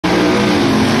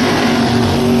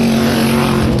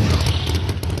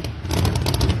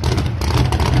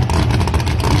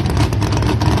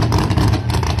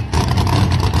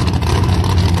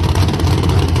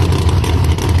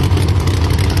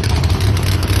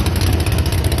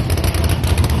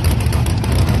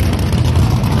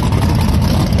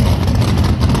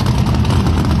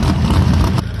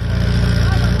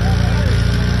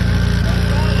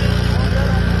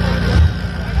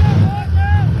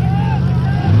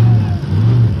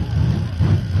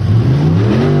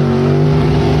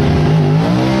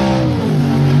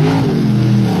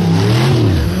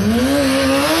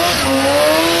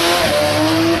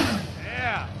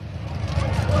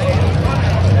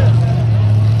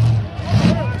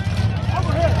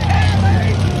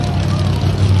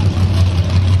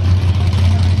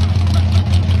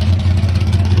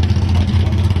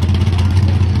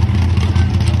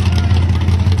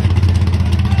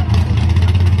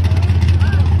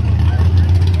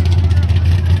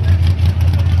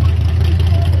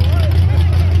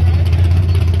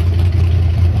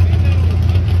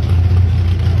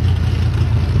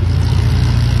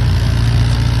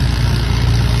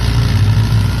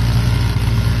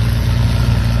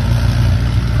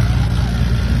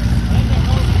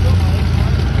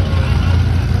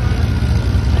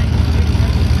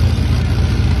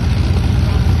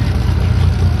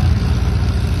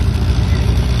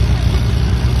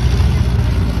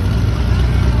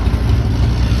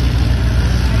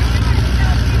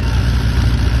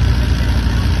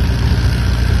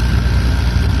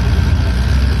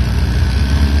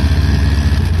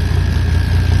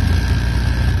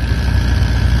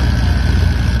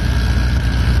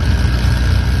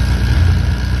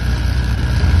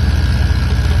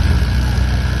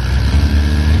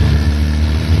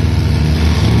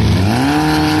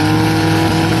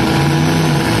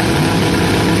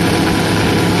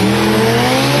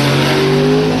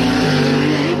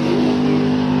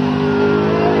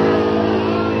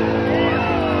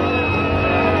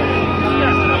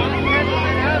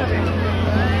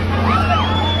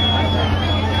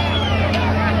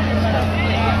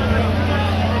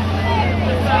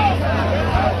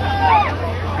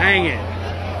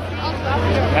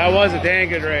was a dang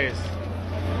good race.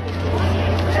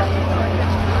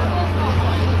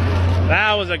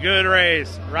 That was a good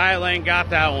race. Right lane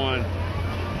got that one.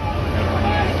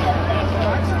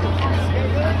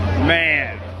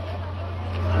 Man,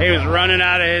 he was running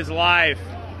out of his life.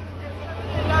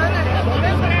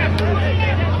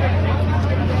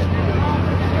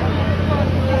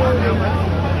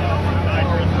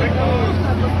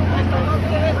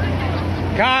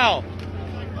 Kyle.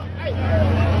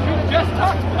 Just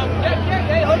talked about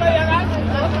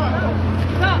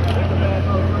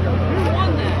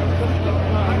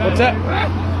What's that?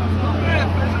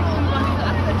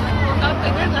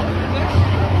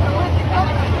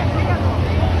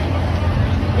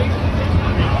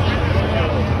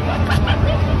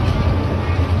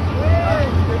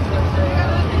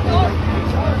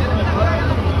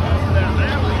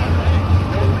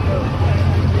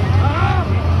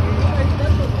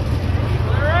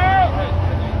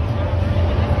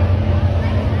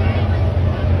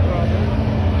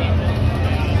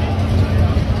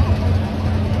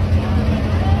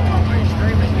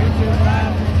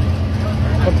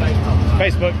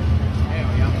 Facebook. My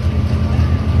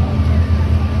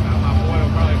boy will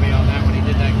probably be on that when he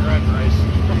did that grudge race.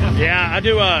 Yeah, I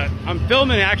do. I'm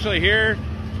filming actually here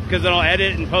because then I'll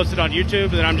edit and post it on YouTube,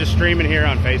 and then I'm just streaming here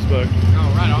on Facebook.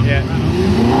 Oh, right on. Yeah. Right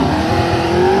on.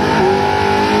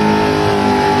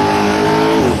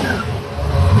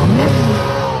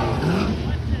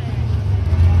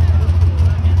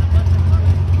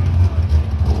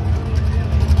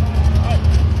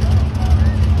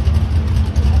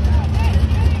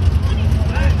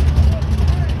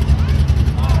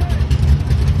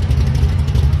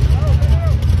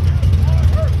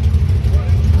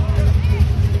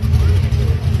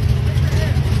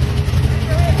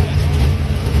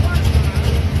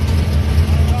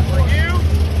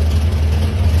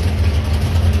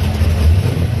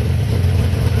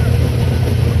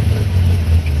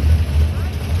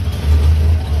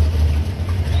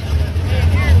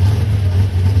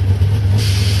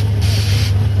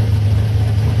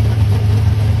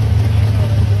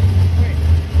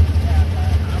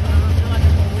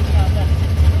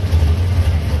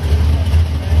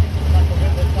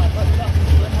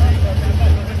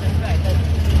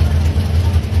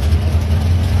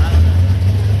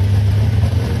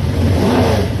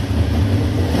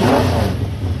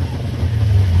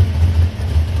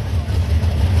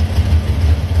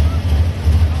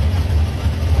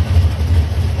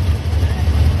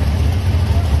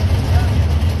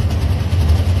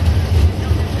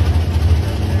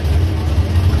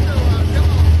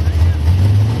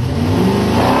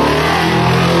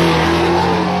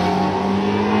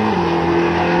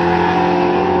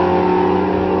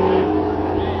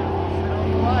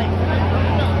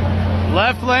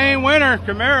 Left lane winner,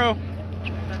 Camaro.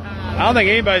 I don't think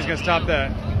anybody's gonna stop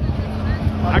that.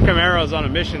 My Camaro's on a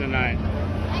mission tonight.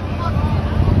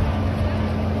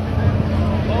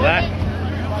 That.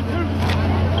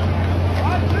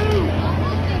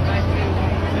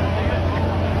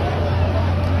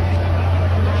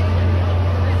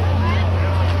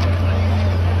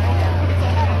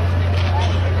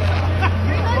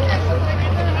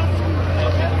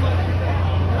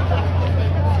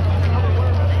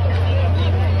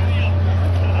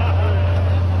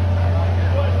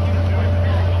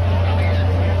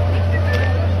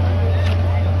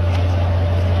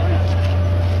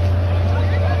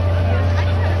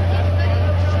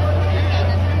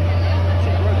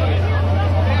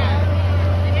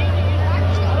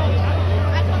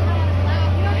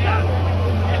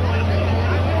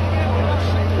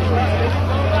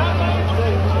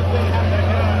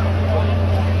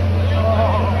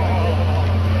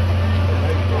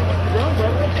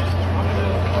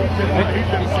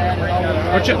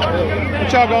 What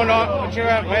y'all going on? What you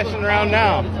messing around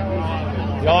now?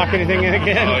 Y'all lock anything in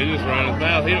again? Oh, he just ran his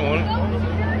mouth. He didn't want it.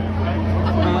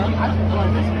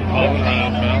 Oh, he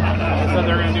ran his mouth. So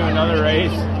they're going to do another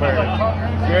race where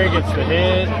Gary gets the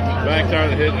hit. Back tire,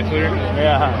 the hit, and the clear.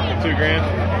 Yeah. $2 grand.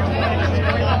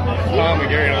 Tom and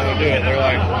Gary don't want to do it. They're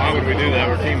like, why would we do that?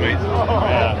 We're teammates.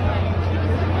 Yeah.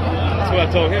 That's what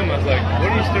I told him. I was like,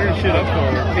 what are you stirring shit up for?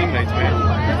 We're teammates, man.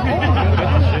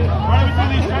 That's the shit.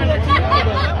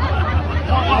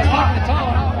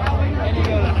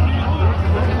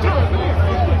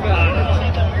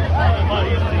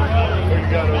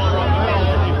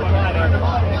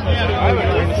 I haven't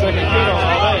heard the second kid on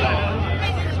all day.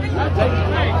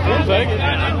 We'll take it.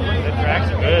 The track's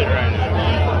good right now.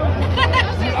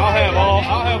 I'll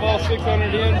have all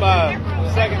 600 in by the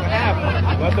second half.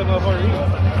 Let them know where you are.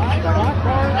 My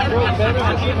car drove better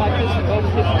than shit like this in both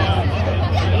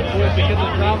This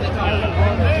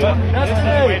is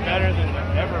way better than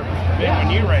ever been when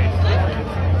you race.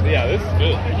 Yeah, this is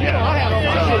good. Yeah.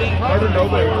 Hard to know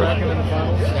they were cracking in the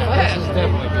finals. This is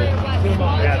definitely good.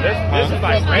 Yeah, this is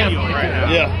like radio right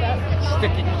now. Yeah.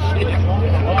 Sticky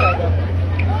shit.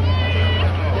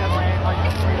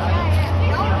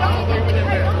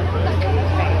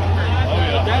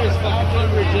 That is fucking fun.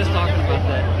 We were just talking about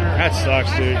that. That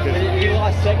sucks, dude. 'Cause He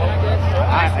lost second, I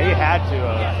guess. he had to.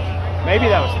 Maybe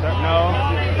that was no.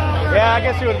 Yeah, I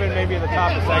guess it would have been maybe at the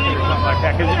top of second or something like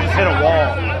that because it just hit a wall.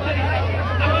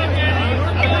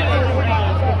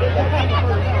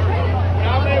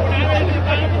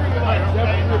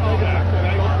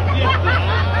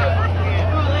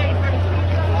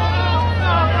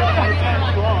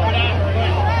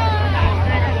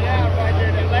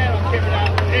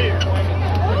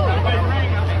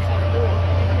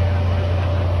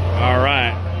 All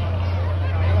right.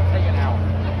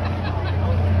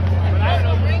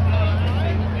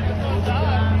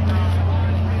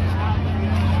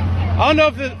 I don't know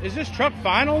if is this truck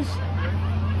finals?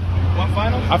 What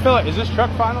finals? I feel like, is this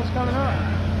truck finals coming up?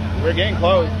 We're getting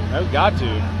close. That's got to.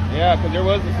 Yeah, because there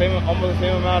was almost the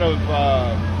same amount of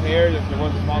pairs as there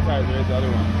was the small tires there is the other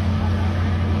one.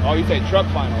 Oh, you say truck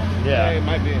finals? Yeah. It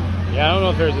might be. Yeah, I don't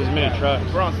know if there's as many trucks.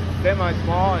 We're on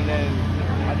semi-small, and then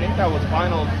I think that was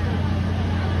finals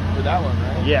for that one,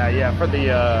 right? Yeah, for the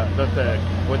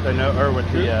with the no or with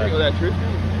True the Street? Was that True Street?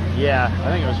 yeah,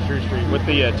 I think it was True Street with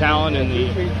the Talon and True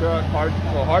the Street truck,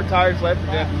 hard tires left to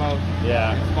death the most.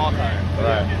 yeah. And small tires. So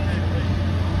Right.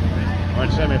 We're in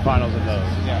semifinals in those.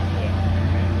 Yeah.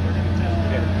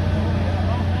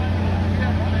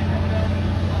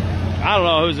 I don't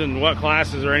know who's in what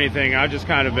classes or anything. I've just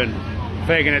kind of been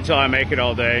faking it till I make it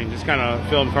all day. Just kind of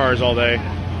film cars all day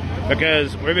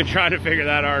because we've been trying to figure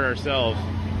that out ourselves.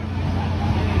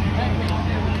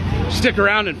 Stick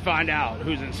around and find out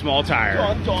who's in small tire.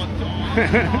 Don't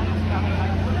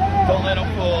let them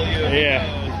fool you. Yeah.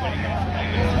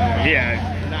 Yeah.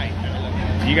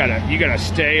 You gotta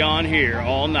stay on here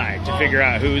all night to figure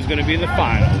out who's gonna be the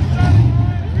finals.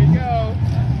 Here we go.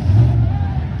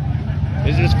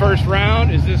 Is this first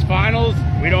round? Is this finals?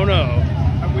 We don't know.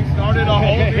 Have we started a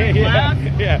whole new class?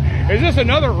 Yeah. Is this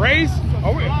another race?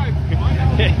 Are we?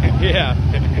 Yeah.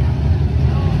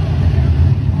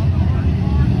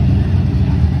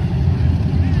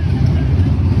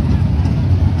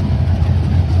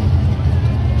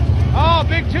 Oh,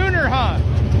 big tuner, huh?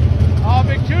 Oh,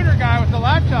 big tuner guy with the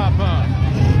laptop, huh?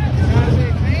 Gotta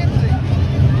be fancy.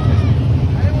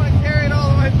 I didn't want to carry it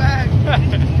all the way back.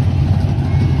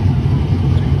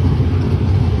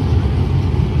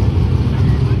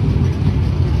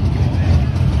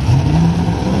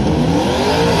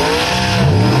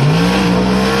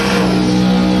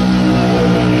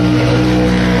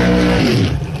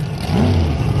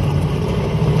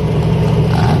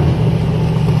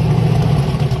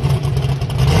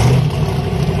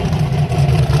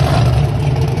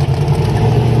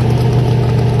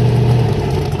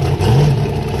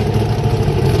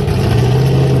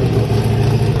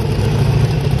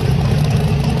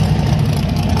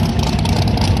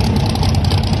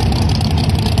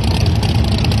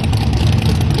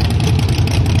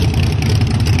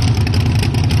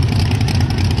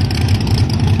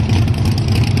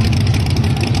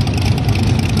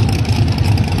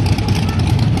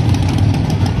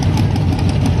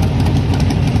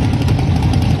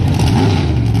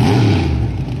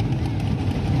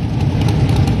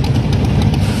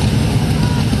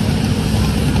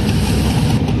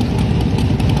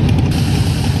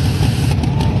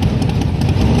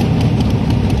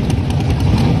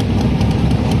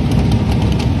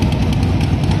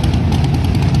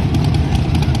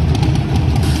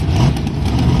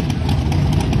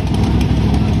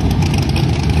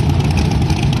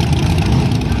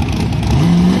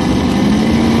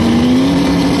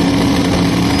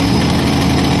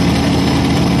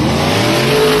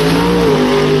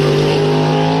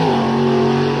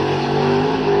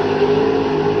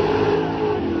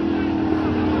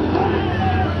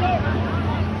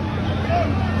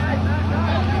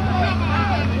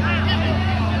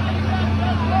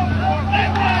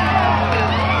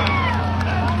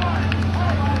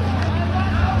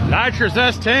 Nitrous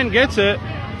S10 gets it.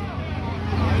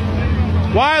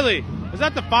 Wiley, is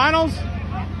that the finals?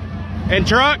 In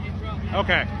truck?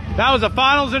 Okay. That was the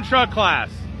finals in truck class.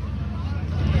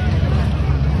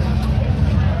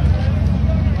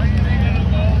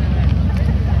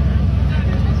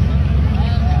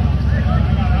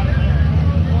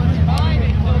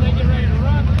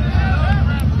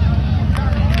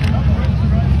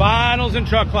 Finals in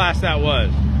truck class that was.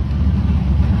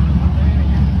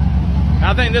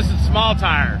 I think this is small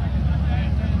tire.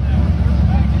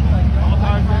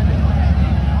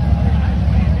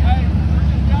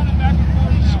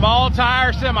 Small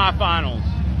tire semifinals.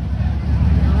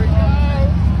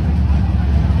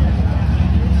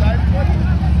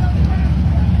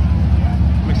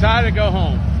 I'm excited to go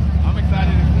home. I'm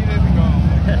excited if he doesn't go home.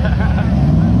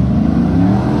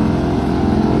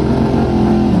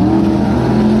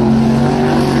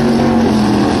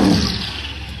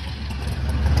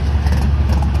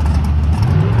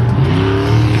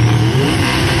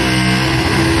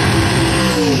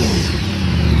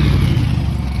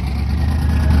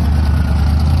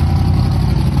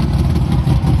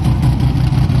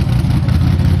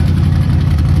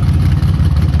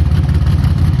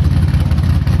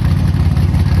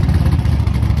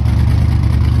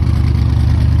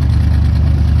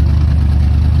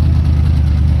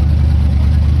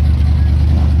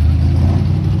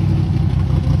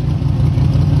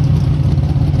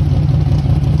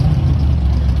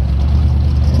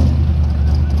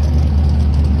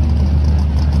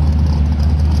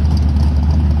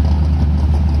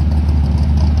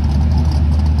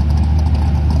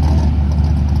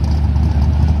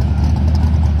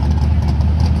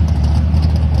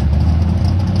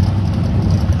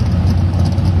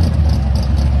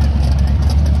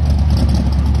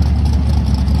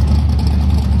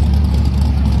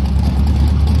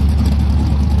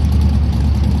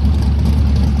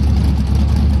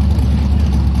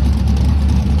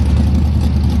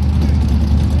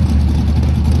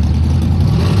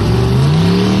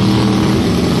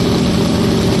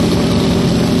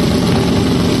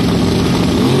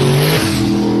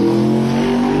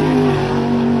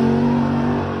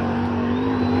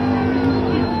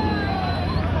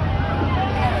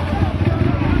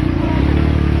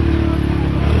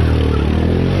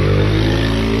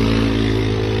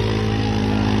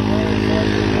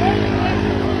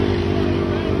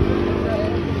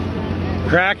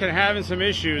 Cracking, having some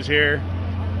issues here.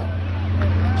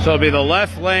 So it'll be the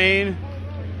left lane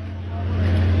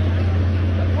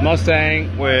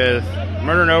Mustang with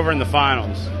Murder and Over in the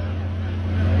finals.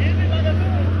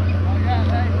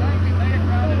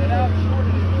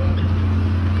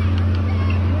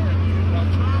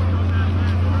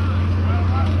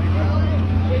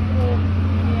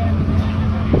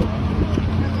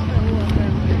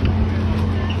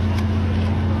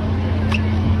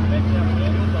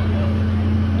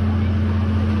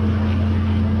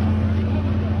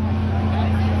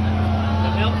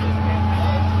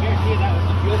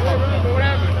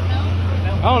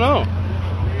 I don't know.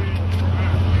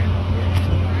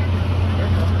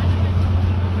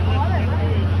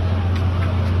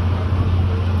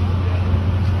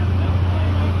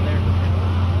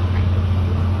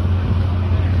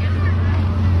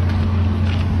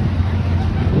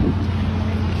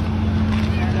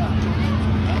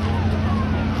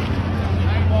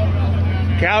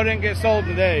 Cow didn't get sold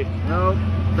today. No,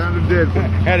 found it dead.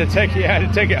 Had to take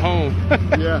it home.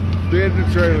 Yeah, dead in the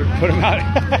trailer. Put him out.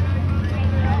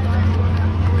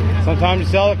 Sometimes you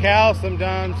sell the cow,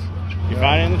 sometimes you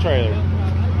find it in the trailer.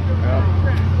 Yeah.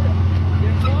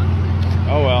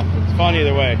 Oh well, it's fun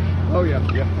either way. Oh yeah,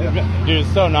 yeah. Dude,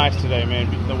 it's so nice today, man.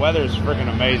 The weather is freaking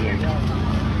amazing.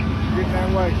 Getting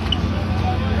that way.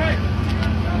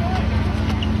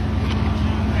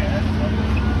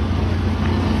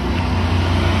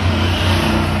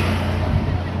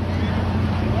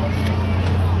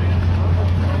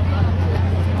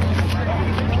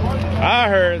 I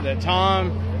heard that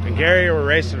Tom and Gary were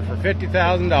racing for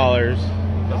 $50,000.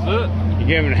 That's it. You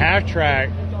give him half track.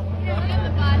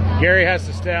 Gary has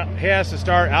to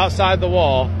start outside the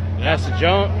wall. Has to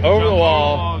jump over the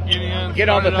wall, get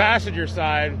on the passenger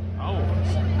side,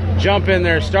 jump in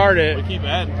there, start it. We keep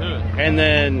adding to it. And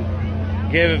then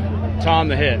give Tom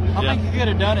the hit. I think you could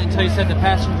have done it until you said the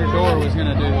passenger door was going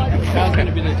to do it. That was going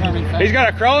to be the determining factor. He's got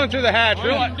to crawl into the hatch.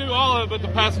 We didn't do all of it but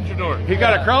the passenger door. He's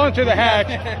got to crawl into the hatch,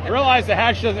 realize the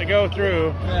hatch doesn't go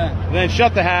through, then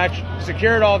shut the hatch,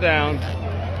 secure it all down.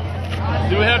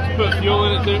 Do we have to put fuel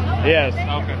in it too? Yes.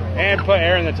 Okay. And put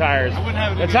air in the tires. wouldn't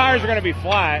have it The any tires other are going to be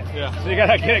flat, Yeah. so you got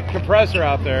to get a compressor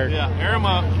out there. Yeah, air them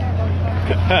up.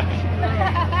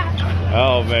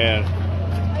 Oh, man.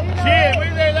 Shit, we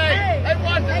was there late. Let's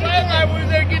watch the last night. We was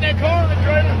there getting that car in the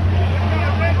trailer.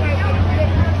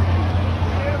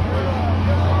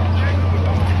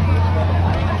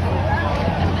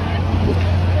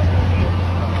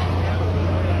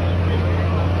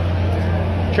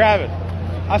 Travis,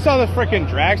 I saw the freaking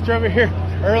dragster over here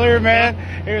earlier, man.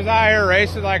 He was out here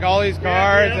racing like all these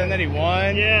cars, and then he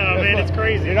won. Yeah, man, it's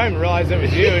crazy. You don't even realize it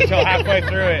was you until halfway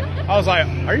through it. I was like,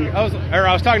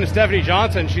 I was talking to Stephanie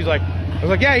Johnson. She's like, I was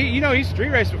like, yeah, he's street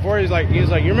raced before. He was like, you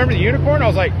remember the unicorn? I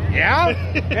was like, yeah.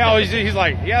 Yeah, he's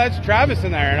like, yeah, that's Travis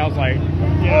in there. And I was like,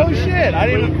 oh shit, I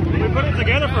didn't. We put it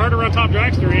together for her to run Top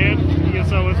Dragster in,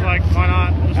 so it's like, why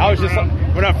not? I was just like,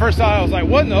 when I first saw it, I was like,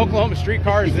 what in the Oklahoma street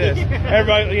car is this?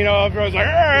 Everybody, everyone's like,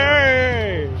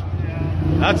 hey.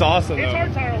 Yeah. That's awesome. It's though. our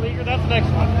tire leaker. That's the next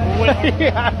one.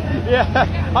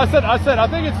 yeah. I said, I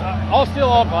think it's all steel,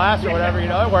 all glass or whatever. It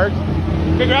works.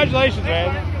 Congratulations,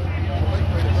 man.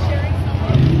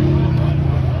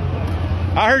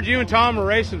 I heard you and Tom were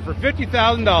racing for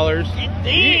 $50,000.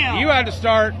 Damn. You had to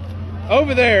start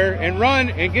over there and run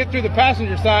and get through the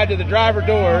passenger side to the driver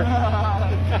door.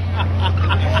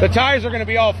 The tires are going to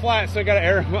be all flat, so you got to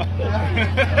air them up.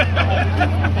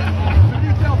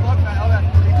 He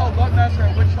told Buckmaster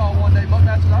at Wichita one day,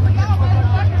 Buckmaster, I'm going to get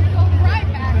right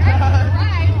back.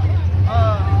 Right.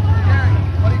 Gary,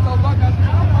 what he told Buckmaster,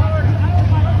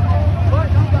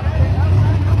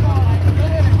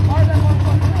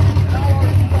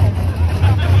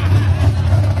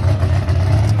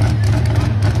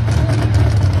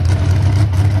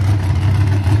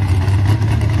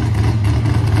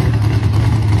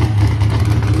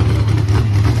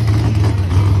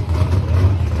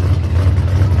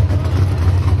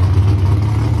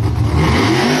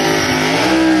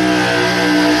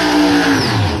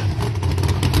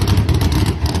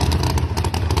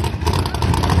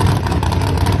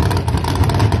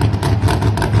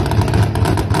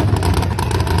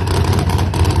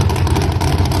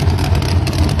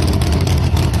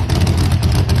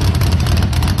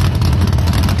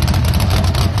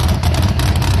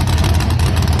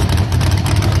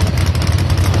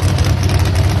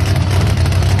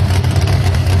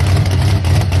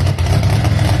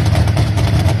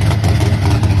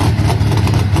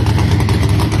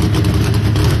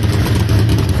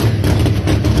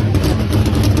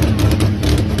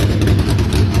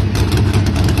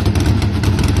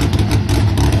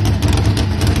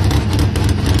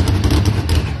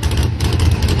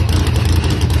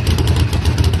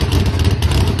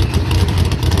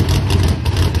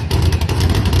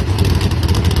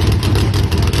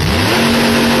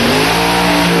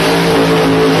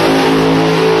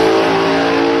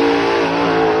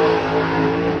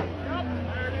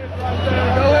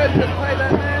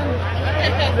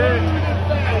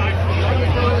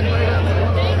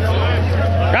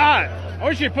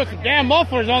 We should put some damn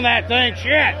mufflers on that thing.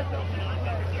 Shit.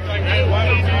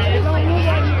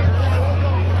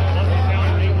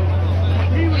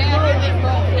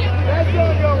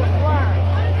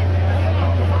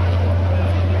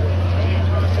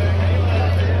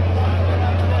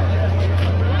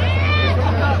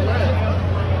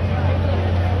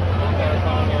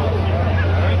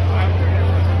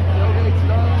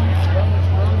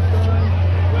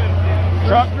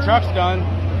 Truck's done.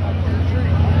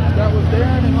 That was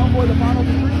Darren and Homeboy, the final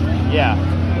three? Yeah.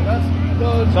 That's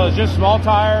done. So it's just small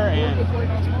tire,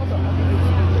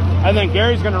 and then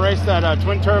Gary's going to race that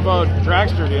twin turbo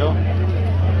dragster deal.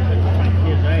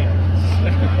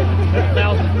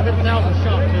 50,000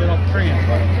 shot to it off the trend.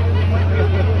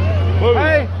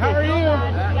 Hey, how are you?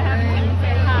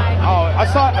 Oh, I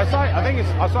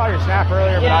saw your snap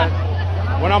earlier, but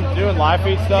when I'm doing live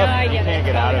feed stuff, you can't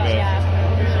get out of it.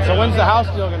 So when's the house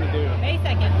deal going to do? May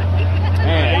 2nd.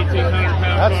 Man, 1,800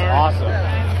 pounds. That's awesome.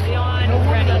 Beyond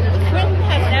ready. Quentin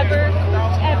has never,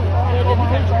 ever lived in the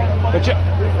country. But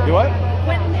you what?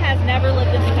 Quentin has never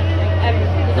lived in the country, ever.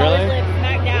 He's Really? always lived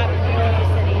smack dab in the middle of the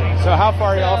city. So how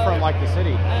far are y'all from like the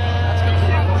city?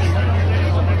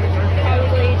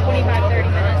 Probably 25, 30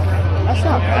 minutes. That's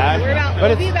not bad.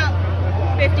 We'll be about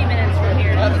 50 minutes from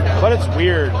here. But it's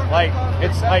weird.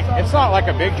 It's not like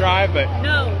a big drive, but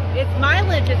No, it's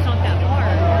mileage. It's not that far,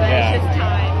 but Yeah. it's just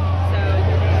time. So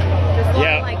there's a lot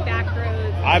Yeah. of like back roads.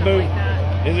 And I stuff moved. Like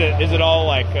that. Is it all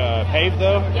like paved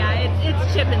though? Yeah,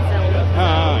 it's chip and seal.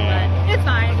 Oh, yeah. But it's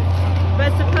fine. But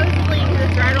supposedly, because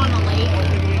it's right on the lake,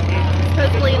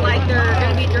 supposedly like they're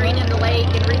going to be draining the lake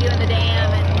and redoing the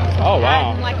dam and Oh,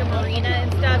 wow. adding like a marina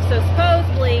and stuff. So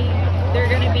supposedly they're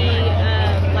going to be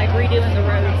like redoing the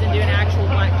roads and doing actual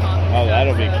blacktop. Oh,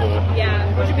 that'll be cool. Yeah,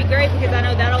 which would be great because I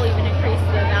know that'll even increase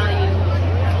the value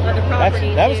of the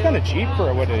property. That was too. kind of cheap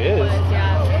for what it is.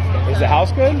 Yeah. Is the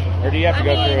house good, or do you have to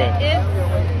go through it?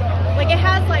 It's like it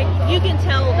has like you can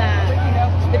tell that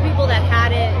the people that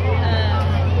had it,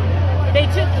 they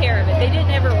took care of it. They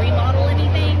didn't ever remodel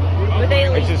anything, but they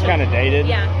at It's least just kind of dated.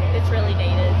 Yeah, it's really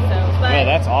dated. So, but Yeah,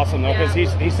 that's awesome though, because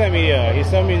yeah. he showed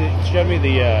me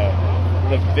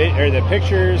the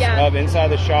pictures Yeah. of inside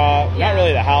the shop. Yeah. Not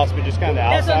really the house, but just kind of the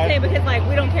That's what I'm outside. saying because like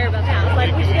we don't care about the house.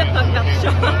 Like we should give a fuck about the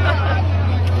shop.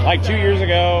 like 2 years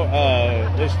ago,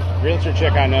 this realtor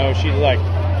chick I know, she's like,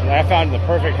 I found the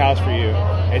perfect house for you.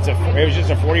 It was just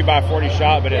a 40 by 40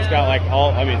 shop, but it's got like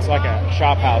it's like a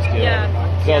shop house deal. Yeah.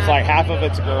 So it's like half of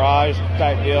it's a garage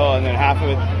type deal, and then half of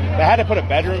it, they had to put a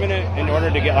bedroom in it in order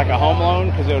to get like a home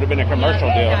loan, because it would have been a commercial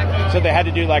deal. So they had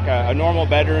to do like a normal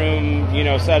bedroom,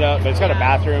 setup, but it's got a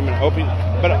bathroom and open,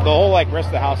 but the whole like rest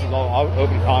of the house is all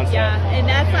open concept. Yeah, and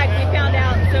that's like we found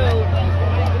out. So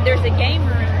there's a game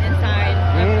room inside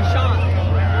of the shop,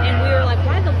 and we were like,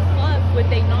 why the fuck would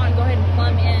they not go ahead and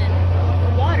plumb in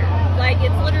water? Like,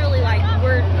 it's literally like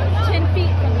we're 10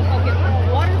 feet from the fucking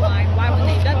water line. Why wouldn't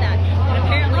they have done that? And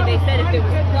apparently they said if it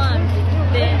was plumbed,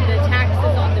 then the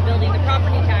taxes on the building, the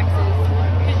property taxes.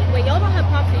 Wait, y'all don't have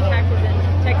property taxes in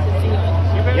Texas, do y'all?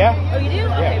 Yeah. Oh, you do?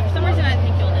 Okay, Yeah. for some reason I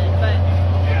think y'all did. But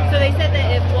so they said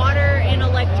that if water and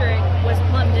electric was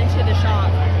plumbed into the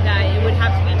shop, that it would have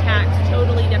to be taxed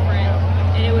totally different,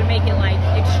 and it would make it like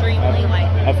extremely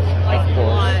Of a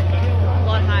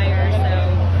lot higher. So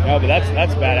no, but that's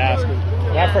badass.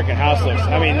 That freaking house looks.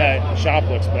 I mean, that shop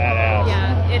looks badass.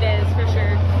 yeah, it is for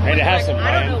sure. And it has Like, some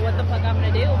I don't land. know what the fuck I'm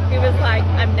gonna do. He was like,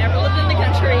 I've never lived in the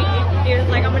country. He was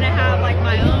like, I'm gonna have like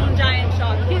my own giant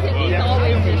shop. He's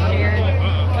always just shared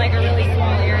like a really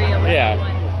small area with Yeah.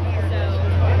 everyone. So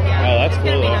yeah, Oh, that's it's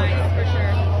gonna cool. be nice for sure.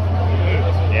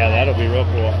 Yeah, that'll be real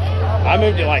cool. I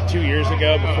moved it like 2 years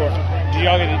ago. Before, did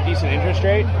y'all get a decent interest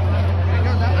rate? I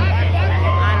don't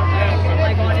know.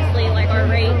 Like honestly, like our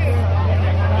rate's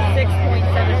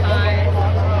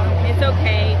 6.75. It's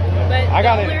okay, but I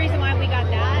got the it. only reason why we got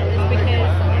that is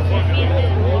because we did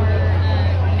more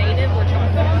native or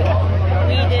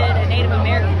we did a Native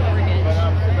American mortgage.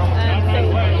 So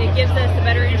it gives us a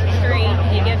better interest rate.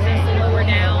 It gives us a lower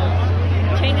down.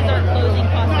 Changes our closing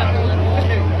cost up a little.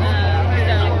 So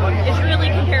it's really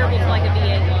comparable to like a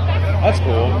VA loan. That's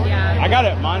cool. Yeah. I got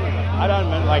it. Mine. I done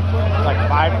like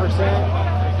 5%.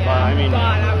 But I mean,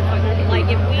 God, I would fucking, like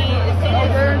if it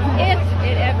ever hits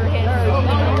low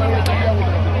again,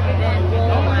 then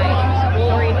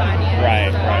we'll refinance.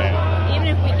 Right, So right. Even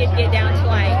if we could get down to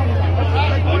like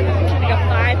a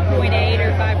 5.8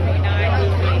 or 5.9,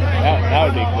 that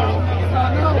would be cool.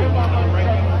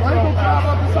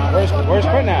 Where's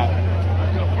Quentin at?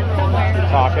 somewhere.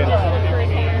 Talking. For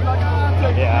his hair.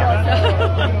 Yeah.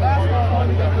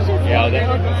 Yeah.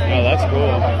 No, that's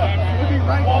cool.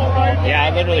 Yeah, I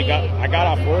literally got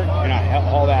off work and I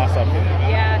hauled ass up here.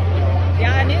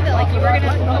 Yeah, I knew that like you were gonna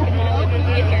fucking haul if you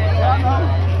get here.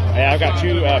 Yeah, I've got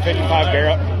two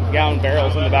 55-gallon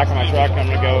barrels in the back of my truck. I'm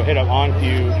gonna go hit up OnQ.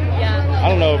 Yeah. I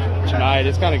don't know if tonight.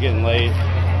 It's kind of getting late,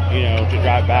 to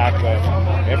drive back. But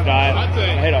if not, I'll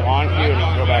hit up OnQ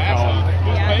and go back home.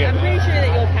 Yeah, I'm pretty sure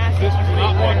that you'll pass this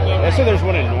street. They said there's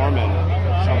one in Norman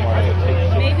somewhere.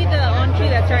 Maybe the OnQ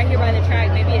that's right here by the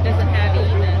track, maybe it doesn't have it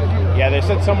even. Yeah, they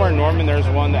said somewhere in Norman there's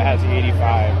one that has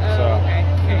 85. So Okay.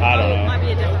 I don't It know. might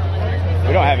be a different one.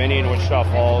 We don't have any in Wichita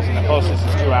Falls, and the closest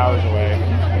is 2 hours away.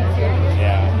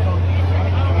 Yeah.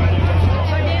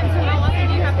 So, Dan, so how often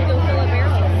do you have to go fill up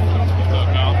barrels?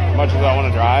 As much as I want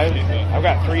to drive, I've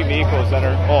got 3 vehicles that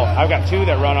are. Well, I've got 2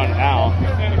 that run on it now.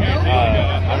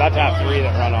 I'm about to have 3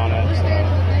 that run on it. So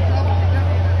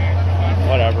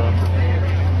whatever.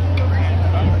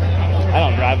 I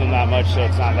don't drive them that much, so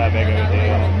it's not that big of a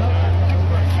deal.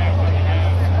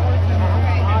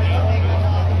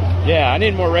 Yeah, I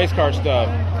need more race car stuff.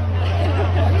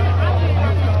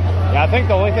 Yeah, I think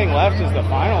the only thing left is the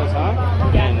finals, huh?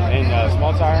 In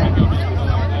small tire.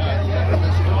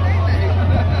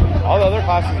 All the other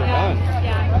classes are done.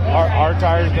 Yeah. Hard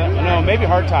tires done. No, maybe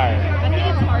hard tire. I think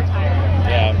it's hard tire.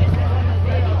 Yeah.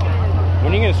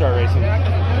 When are you gonna start racing? So,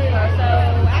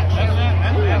 actually,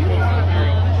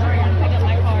 pick up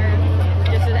my car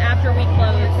just after we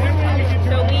close.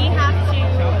 So we have to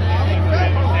rebuild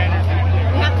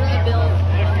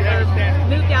or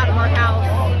moved out of our house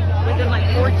within like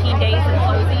 14 days of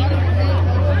closing.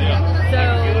 So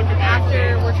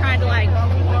after we're trying to like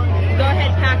go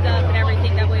ahead, pack up and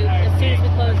everything. That way, as soon as we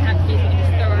close and have keys, we can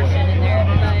just throw our shit in there.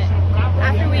 But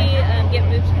after we get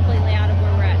moved completely out of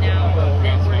where we're at now,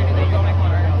 then we're gonna go get my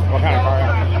car. What kind of car?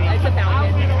 It's a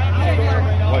Falcon. Two-door,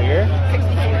 What year?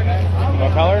 64.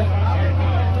 What color?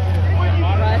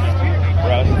 Rust.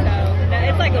 Rust. So no,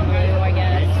 it's like a blue, I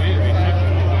guess. So,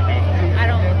 I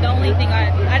don't. The only thing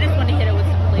I just want to hit it with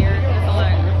some clear. That's all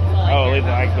I Oh, care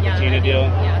like about. the patina I do. deal?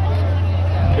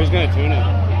 Yeah. Who's gonna tune it?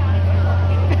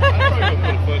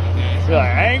 You're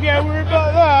like, I ain't gotta worry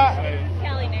about that.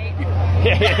 Kelly Nate.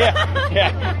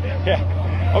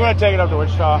 Yeah. I'm gonna take it up to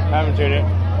Wichita. I haven't tuned it.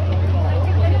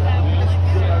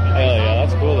 Hell yeah,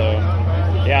 that's cool though.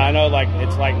 Yeah, I know. Like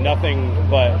it's like nothing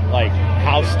but like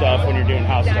house stuff when you're doing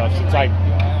house stuff. So it's like,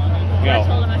 you know,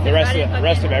 the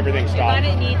rest of everything If I stopped.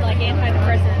 didn't need like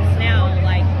antidepressants now,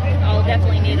 like I'll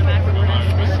definitely need them after we're done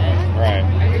with this shit. Right.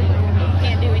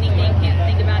 Can't do anything, can't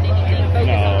think about anything, focus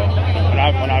No. on anything.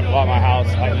 When I bought my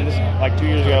house, like 2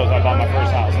 years ago, I bought my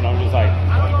first house, and I'm just like,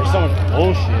 there's so much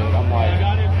bullshit. I'm like,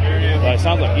 well, it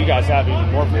sounds like you guys have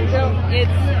even more bullshit.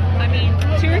 It's, I mean,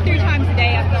 2 or 3 times a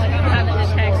day I feel like I'm having to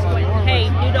text when, hey,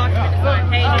 new document to sign,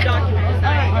 hey, new document to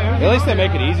sign. At least they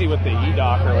make it easy with the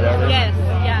e-doc or whatever. Yes,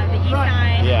 yeah, the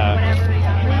e-sign, Yeah.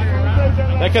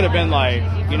 whatever. That could have been like,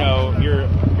 you know, you're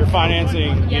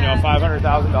financing, you know,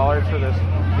 $500,000 for this,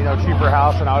 you know, cheaper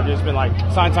house, and I would just been like,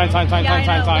 sign. Like, I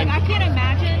can't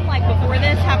imagine, like, before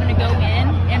this, having to go in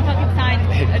and fucking sign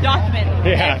a document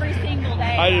Yeah. every single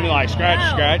day. I'd be like, scratch. I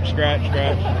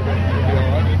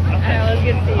know, it was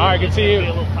good to see you. All right, good to see you.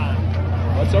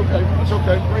 That's okay. That's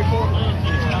okay.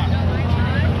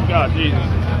 God, Jesus.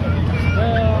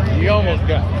 You almost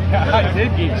got. I did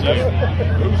get you.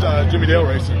 Who's Jimmy Dale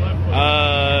racing?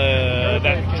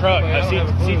 That truck, a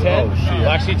C10, Oh, shit.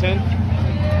 black C10,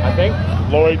 I think.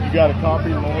 Lloyd, you got a copy,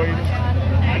 Lloyd?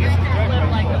 I guess it's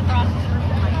flip, like, across.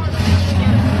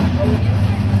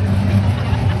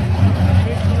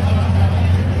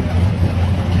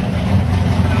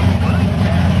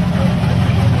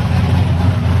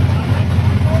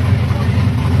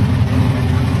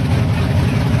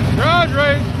 Garage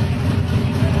race.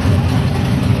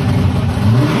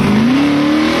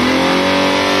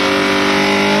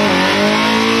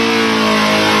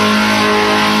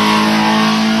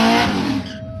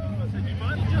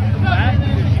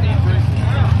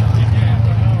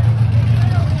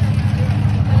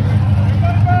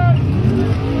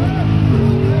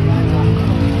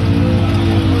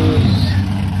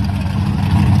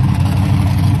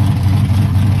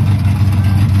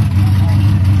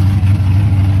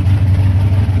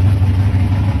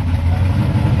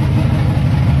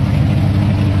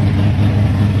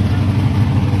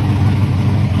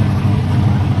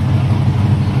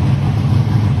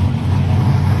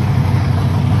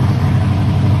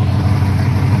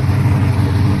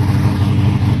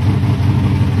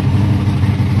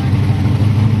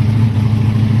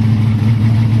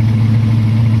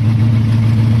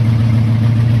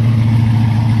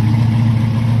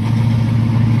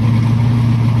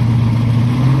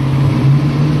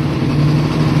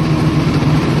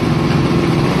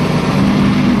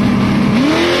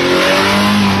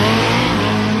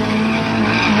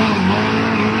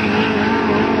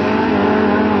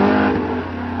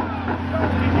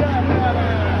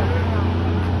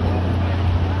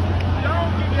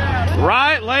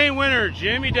 Right lane winner,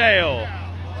 Jimmy Dale.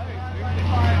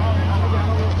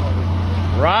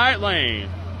 Right lane.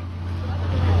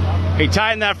 He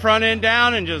tightened that front end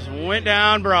down and just went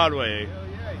down Broadway.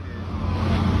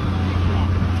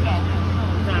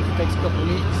 Sometimes it takes a couple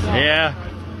weeks. Yeah.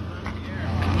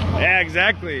 Yeah,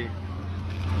 exactly.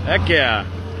 Heck yeah.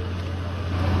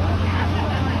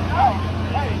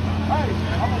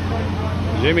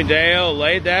 Jimmy Dale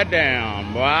laid that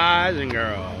down, boys and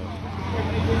girls.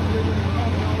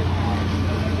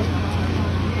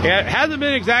 Yeah, it hasn't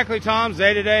been exactly Tom's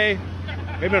day today.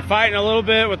 We've been fighting a little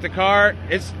bit with the car.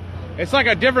 It's like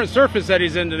a different surface that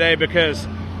he's in today because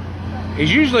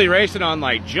he's usually racing on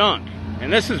like junk,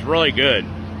 and this is really good.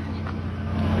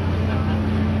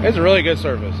 It's a really good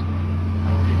surface.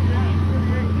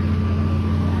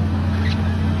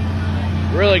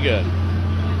 Really good.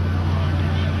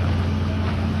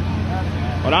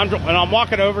 When I'm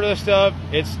walking over this stuff,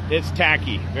 it's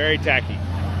tacky, very tacky.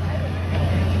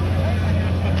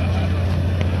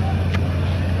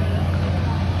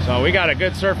 So we got a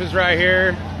good surface right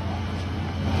here.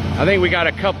 I think we got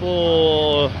a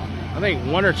couple, I think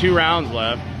 1 or 2 rounds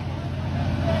left.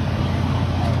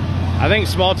 I think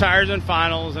small tires in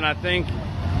finals, and I think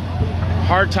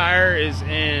hard tire is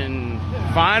in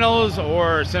finals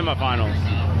or semifinals.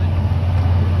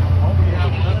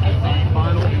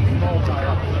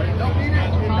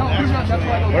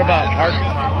 What about hard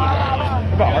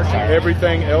tire?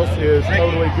 Everything else is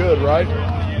totally good, right?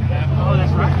 Oh,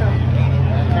 that's right.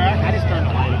 I just turned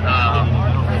the light.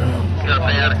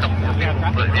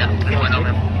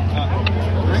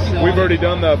 We've already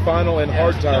done the final and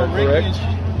hard tire, correct?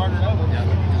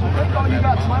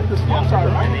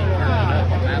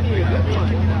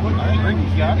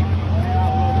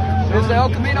 Is the El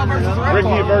Camino versus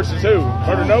Ricky versus who?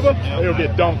 Murder Nova? He'll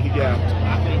get donkey gapped.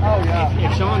 Oh, yeah.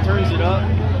 If Sean turns it up,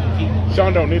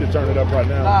 Sean don't need to turn it up right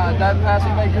now. that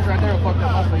passing makers right there will fuck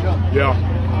that my up. Yeah.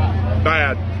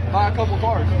 Bad. Buy a couple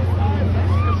cars.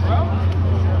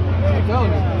 I'm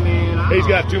telling you. He's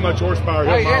got too much horsepower.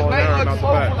 He'll Hey, mile it an hour may and look not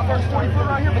slow the for the back. first 20 foot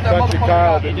right here, but that Country motherfucker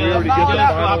Kyle, got, did we already get the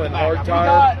final and hard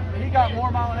tire? he got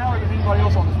more mile an hour than anybody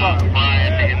else on the spot.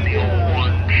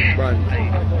 Right.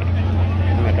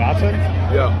 Dotson?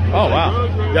 Yeah. Oh, wow.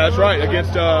 Yeah, that's right.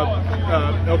 Against El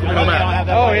Camino Matt.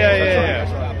 Oh,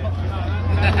 yeah.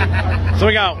 So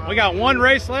we got one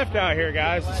race left out here,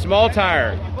 guys. Small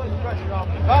tire.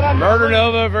 Murder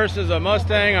Nova versus a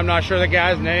Mustang. I'm not sure the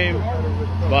guy's name,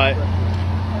 but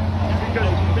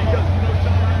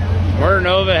Murder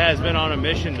Nova has been on a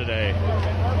mission today.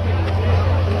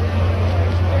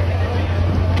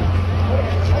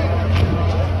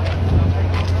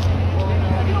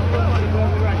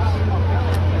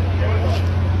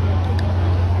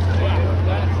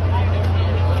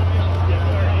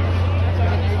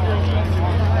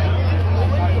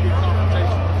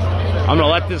 I'm gonna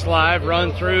let this live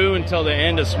run through until the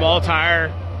end of small tire,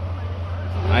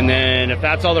 and then if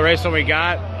that's all the race we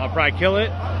got, I'll probably kill it.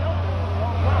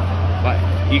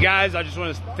 But you guys, I just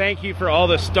want to thank you for all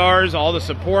the stars, all the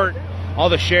support, all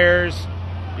the shares.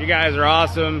 You guys are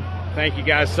awesome. Thank you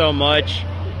guys so much.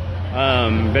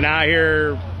 Been out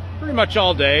here pretty much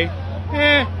all day,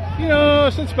 you know,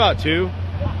 since about 2.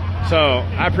 So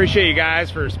I appreciate you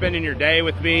guys for spending your day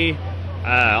with me.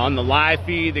 On the live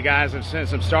feed, the guys have sent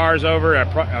some stars over. I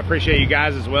appreciate you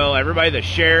guys as well. Everybody that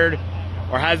shared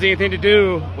or has anything to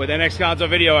do with NX Gonzo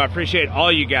Video, I appreciate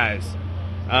all you guys.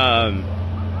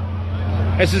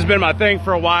 This has been my thing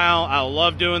for a while. I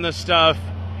love doing this stuff.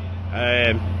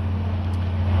 I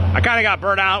kind of got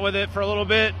burnt out with it for a little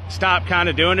bit. Stopped kind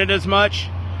of doing it as much.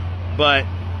 But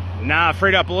now I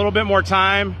freed up a little bit more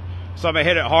time. So I'm going to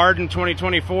hit it hard in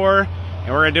 2024. And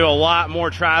we're going to do a lot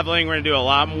more traveling. We're going to do a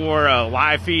lot more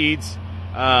live feeds.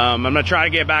 I'm going to try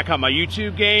to get back on my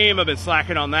YouTube game. I've been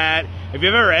slacking on that. If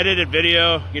you've ever edited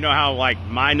video, you know how like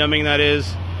mind-numbing that is.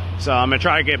 So I'm going to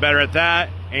try to get better at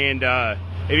that. And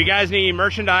if you guys need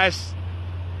merchandise,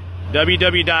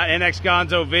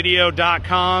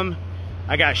 www.nxgonzovideo.com.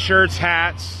 I got shirts,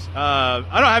 hats. I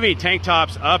don't have any tank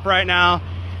tops up right now.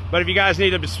 But if you guys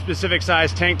need a specific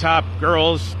size tank top,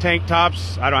 girls tank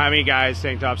tops, I don't have any guys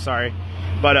tank tops, sorry.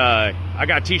 But I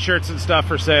got t-shirts and stuff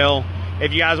for sale.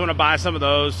 If you guys want to buy some of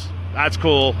those, that's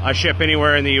cool. I ship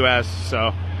anywhere in the US.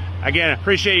 So again,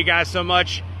 appreciate you guys so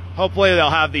much. Hopefully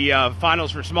they'll have the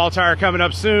finals for small tire coming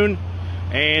up soon,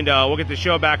 and we'll get the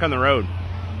show back on the road.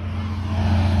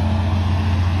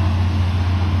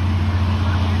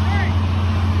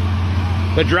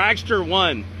 The Dragster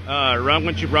won Run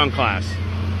When You Run class.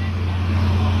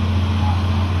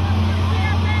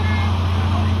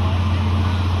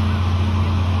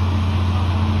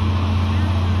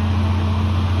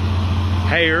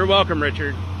 Hey, you're welcome,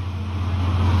 Richard.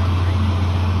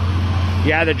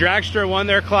 Yeah, the Dragster won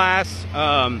their class.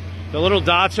 The little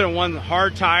Datsun won the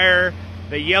hard tire.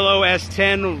 The yellow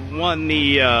S10 won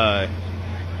the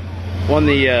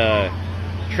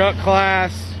truck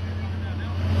class.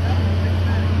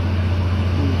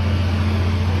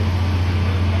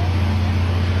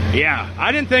 Yeah,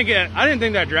 I didn't think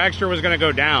that Dragster was going to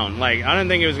go down. Like, I didn't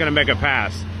think it was going to make a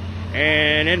pass,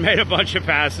 and it made a bunch of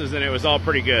passes, and it was all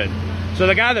pretty good. So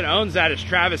the guy that owns that is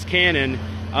Travis Cannon.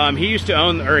 He used to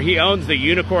own, or he owns the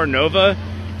Unicorn Nova.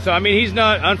 So I mean, he's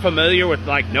not unfamiliar with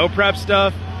like no prep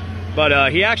stuff,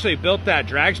 but he actually built that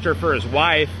Dragster for his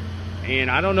wife, and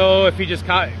I don't know if he just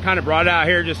kind of brought it out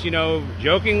here just, you know,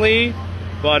 jokingly,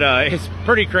 but it's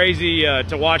pretty crazy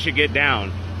to watch it get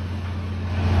down.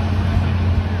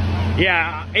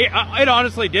 Yeah, it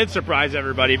honestly did surprise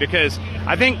everybody, because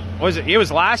I think, it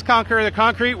was last Conquer the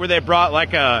Concrete where they brought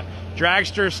like a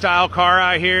dragster style car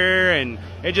out here and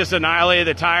it just annihilated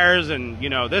the tires, and you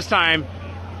know, this time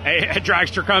a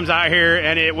dragster comes out here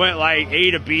and it went like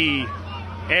A to B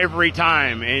every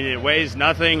time, and it weighs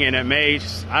nothing, and it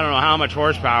makes, I don't know how much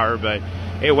horsepower, but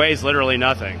it weighs literally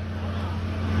nothing.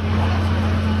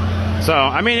 So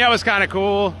I mean, that was kind of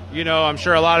cool. You know, I'm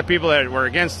sure a lot of people that were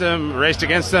against them, raced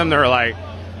against them, they were like,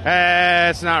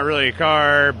 it's not really a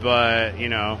car, but you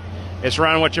know, it's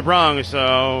run what you brung,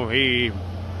 so he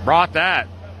brought that,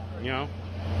 you know.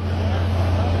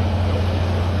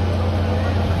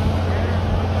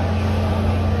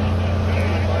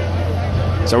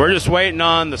 So we're just waiting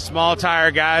on the small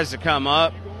tire guys to come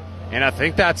up, and I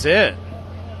think that's it.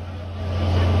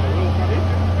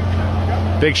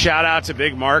 Big shout out to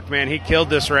Big Mark, man. He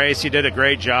killed this race. He did a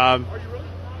great job.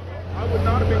 I would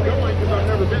not have been going because I've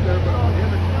never been there,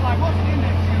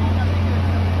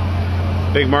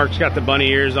 but Big Mark's got the bunny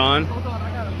ears on.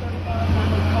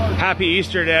 Happy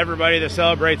Easter to everybody that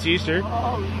celebrates Easter.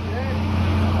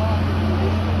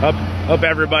 Hope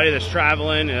everybody that's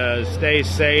traveling stays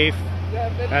safe.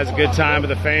 has a good time with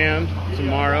the fam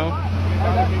tomorrow.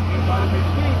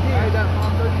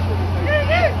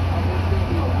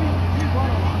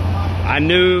 I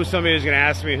knew somebody was going to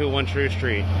ask me who won True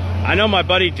Street. I know my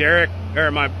buddy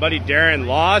Darren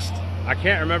lost. I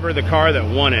can't remember the car that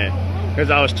won it because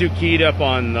I was too keyed up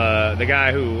on the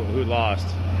guy who lost.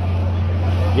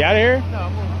 You out of here? No.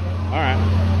 All right.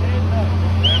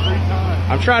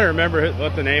 I'm trying to remember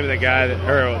what the name of the guy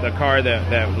or the car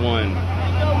that won.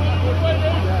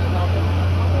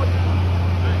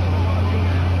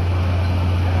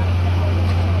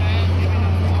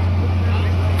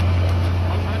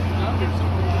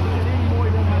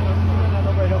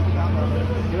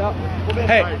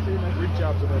 Hey. Reach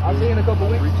out to them. I'll see you in a couple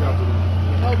weeks. Reach out to them.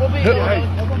 No, we'll be Hey, if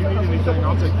you need anything,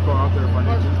 I'll take the car out there if I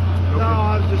need you. No,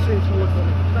 I was just seeing if you look for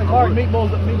me. Mark,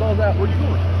 meatballs out. Where you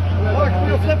going? Mark,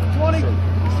 we'll flip for 20.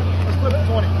 Let's flip for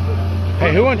 20.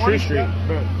 Hey, who won True Street?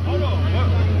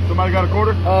 Somebody got a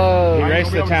quarter? He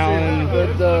raced the Talon.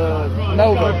 The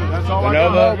Nova. That's all I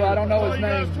Nova? got. Nova, I don't know his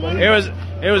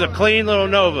name. It was a clean little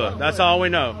Nova. That's all we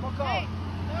know.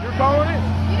 You're calling it?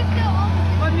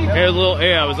 It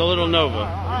was a little Nova,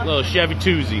 a little Chevy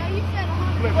 2Z.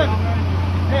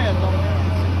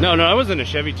 No, it wasn't a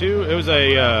Chevy 2. It was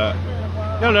a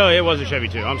no, it was a Chevy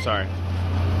 2. I'm sorry.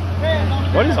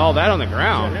 What is all that on the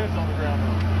ground?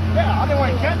 Yeah, I didn't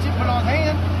want to catch it, but on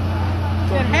hand.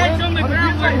 The head's on the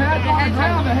ground. The head's on the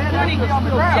ground. The head has to be on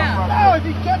the ground. Yeah. No, if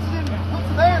he catches it, puts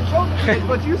it there and shows it.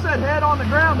 But you said head on the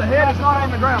ground. The head is not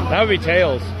on the ground. That would be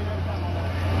tails.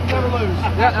 Never lose.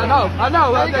 Yeah, I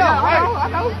know. There you go. I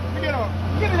know. Give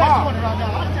me that 20 right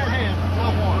now. I'll tell hand.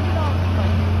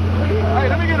 Hey,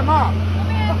 let me get a mop.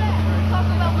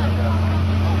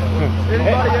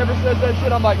 Anybody ever said that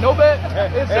shit? I'm like, no bet.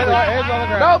 Heads on the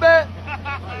ground. No bet.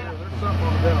 There's something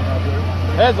on the ground out there.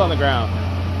 Heads on the ground.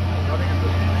 I think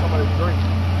it's somebody's drink.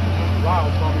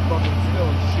 Lyle's probably fucking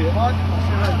spilling shit.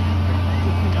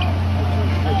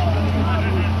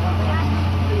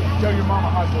 Tell your mama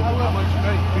how much you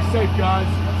make. Be safe, guys.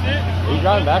 Are you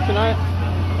driving back tonight?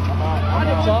 I'm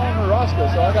in Solomon or Roscoe,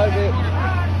 so I gotta get.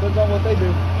 Depends on what they do.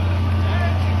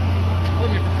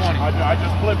 I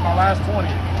just flipped my last 20.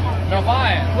 You're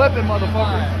lying. Flipping,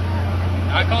 motherfucker.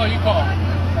 I call, you call.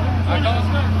 I call.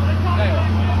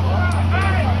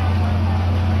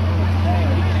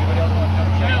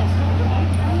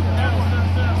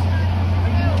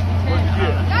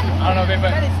 I don't know if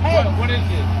anybody. What is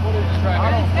this? What is this right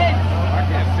here? I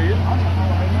can't see it.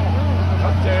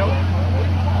 That's tail.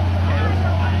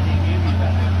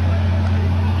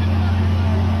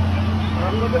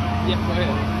 Yeah, go ahead.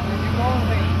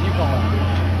 You call it.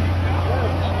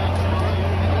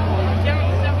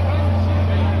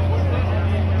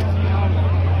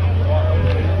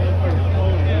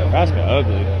 Nebraska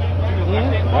ugly.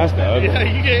 Nebraska ugly.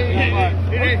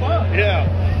 Yeah.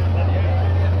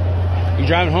 You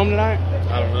driving home tonight?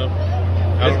 I don't know.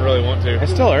 I don't really want to.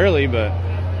 It's still early, but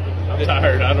I'm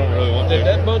tired. I don't really want to. Did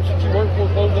that bunch that you work for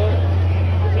close up?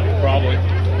 Probably.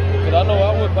 Because I know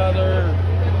I went by there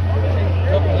a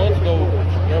couple months ago.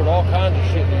 There was all kinds of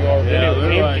shit in the yard. Yeah,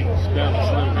 they're like spam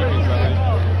slim pickings, I think.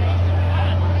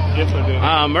 Yes, I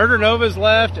did. Murder Nova's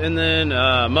left, and then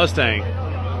Mustang.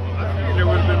 There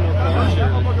would have been more cars here.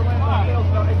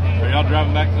 Are y'all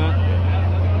driving back tonight?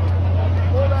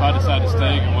 If I decide to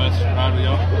stay and West ride with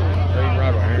y'all,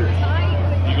 Ride with Aaron.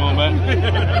 you going back?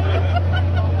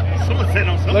 Someone said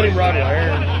I'm somebody. Let him ride with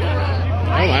Aaron.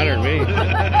 Don't matter to me.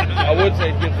 I would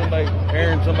say give somebody,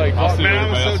 Aaron, somebody I'll talk. see what Man, I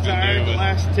was everybody so else can tired do, the but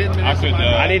last 10 minutes. I could, of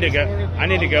my I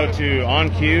need to go to On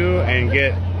Cue and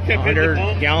get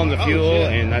 100 gallons of fuel,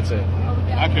 and that's it.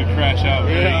 I could crash out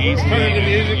really easily Turning the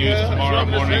and music use up, tomorrow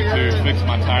smoking a morning to cigarette. fix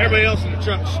my tire. Everybody else in the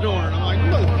truck snoring. I'm like,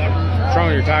 motherfucker. What's wrong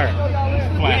with your tire?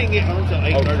 We Flat. didn't get home till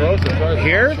 8:30.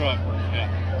 Here? Truck. Yeah.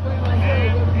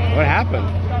 What happened?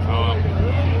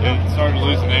 It started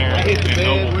losing air. I hit the and bed,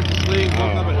 Noble. went to sleep,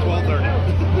 woke up at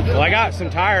 12:30. Well, I got some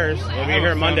tires. We'll be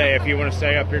here Monday. If you want to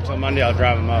stay up here till Monday, I'll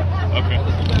drive them up. Okay.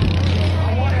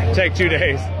 Take 2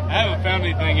 days. I haven't found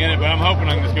anything in it, but I'm hoping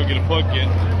I can just go get a plug kit.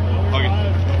 Plug it.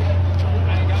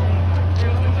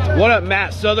 What up,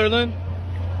 Matt Sutherland?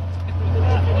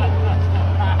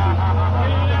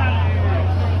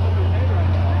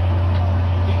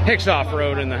 Hicks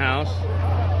Off-Road in the house.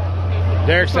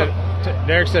 Derek said,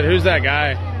 who's that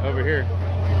guy over here?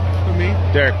 For me?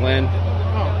 Derek Lynn.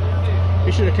 Oh,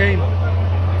 he should have came.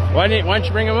 Why didn't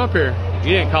you bring him up here? You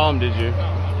didn't call him, did you?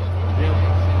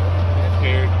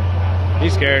 Scared.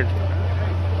 He's scared.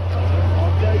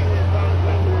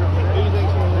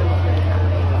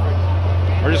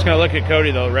 We're just gonna look at Cody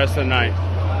though the rest of the night.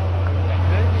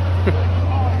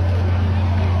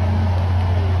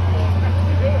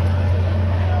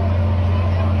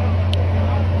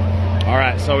 All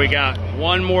right, so we got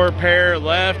one more pair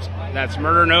left. That's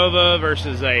Murder Nova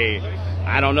versus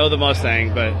I don't know the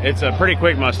Mustang, but it's a pretty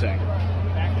quick Mustang.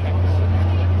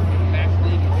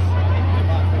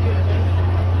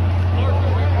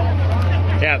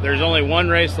 Yeah, there's only one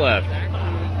race left.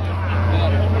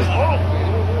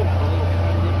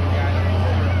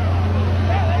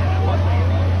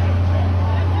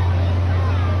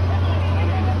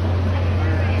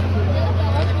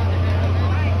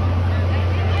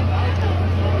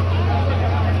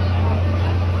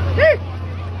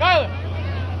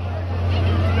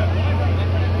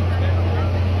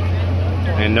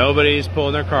 And nobody's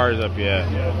pulling their cars up yet.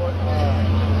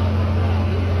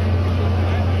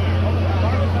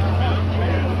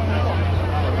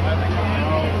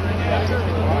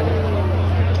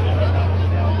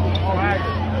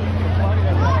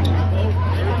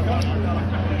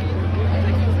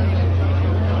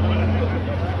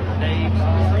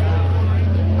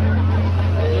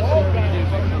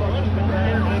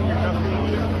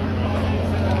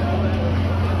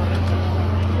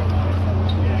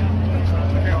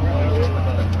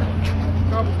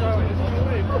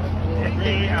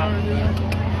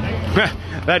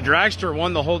 That dragster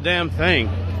won the whole damn thing.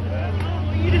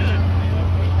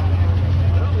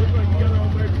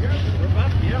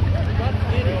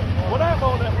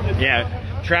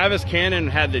 Yeah, Travis Cannon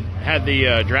had the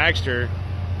dragster,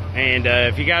 and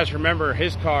if you guys remember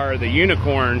his car, the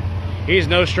Unicorn, he's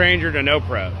no stranger to no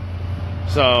prep.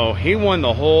 So he won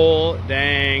the whole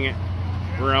dang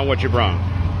run what you brung.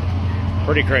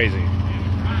 Pretty crazy.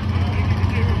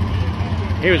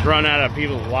 He was running out of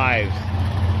people's lives.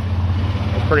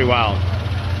 It's pretty wild.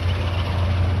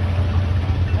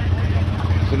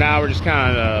 So now we're just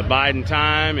kind of biding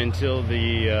time until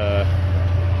the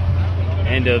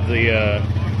end of the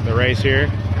race here.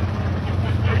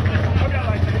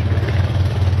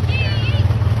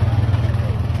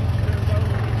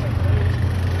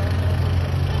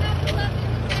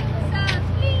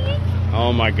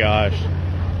 Oh my gosh.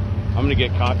 I'm gonna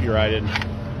get copyrighted.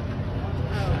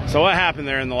 So what happened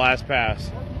there in the last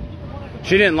pass?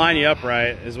 She didn't line you up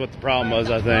right, is what the problem was,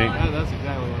 I think. Yeah, that's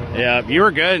exactly right. Yeah, you were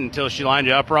good until she lined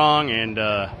you up wrong, and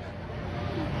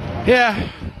yeah.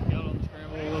 Got on the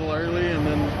scramble a little early, and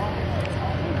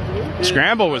then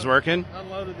Scramble was working.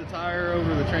 unloaded the tire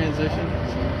over the transition.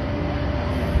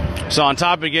 So on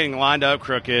top of getting lined up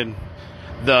crooked,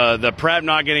 the prep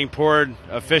not getting poured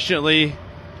efficiently.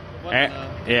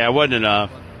 Yeah, it wasn't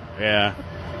enough. Yeah.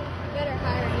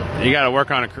 You got to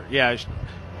work on it. Yeah.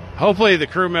 Hopefully the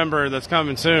crew member that's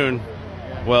coming soon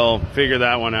will figure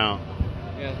that one out.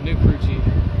 Yeah, new crew chief.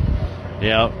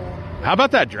 Yeah. How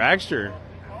about that dragster?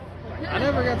 I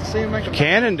never got to see him make a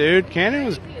Cannon, dude. Cannon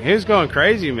was going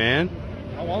crazy, man.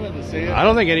 I wanted to see it. I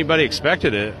don't think anybody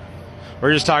expected it. We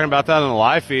were just talking about that on the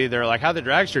live feed. They're like, how'd the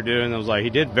dragster do? And I was like,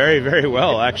 he did very, very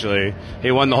well, actually.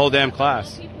 He won the whole damn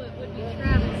class. People it would be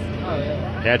Travis. Oh,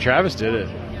 yeah. Yeah, Travis did it.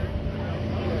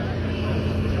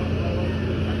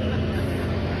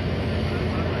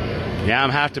 Yeah,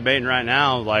 I'm half debating right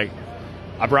now. Like,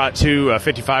 I brought two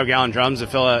 55-gallon drums to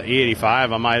fill out E85.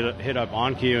 I might hit up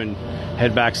OnQ and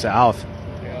head back south.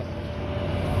 Yeah.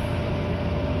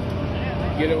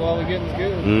 Get it while the getting's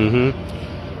good.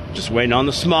 Mm-hmm. Just waiting on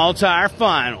the small tire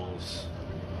finals.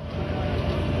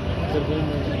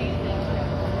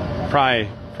 Probably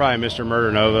Mr.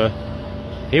 Murder Nova.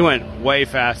 He went way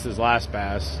fast his last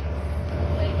pass.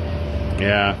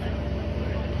 Yeah.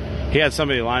 He had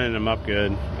somebody lining him up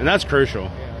good, and that's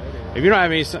crucial. If you don't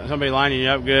have somebody lining you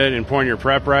up good and pouring your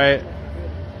prep right. Hey,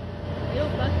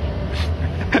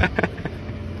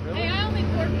 I only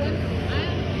poured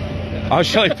one. Oh,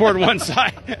 she only poured one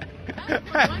side.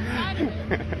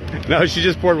 No, she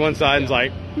just poured one side and was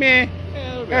like, meh,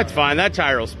 that's fine. That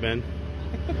tire will spin.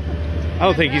 I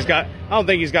don't think he's got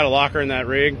a locker in that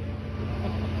rig.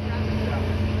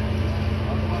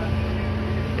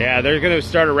 Yeah, they're going to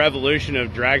start a revolution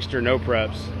of dragster no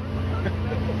preps.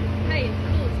 Hey, it's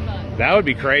cool as fuck. That would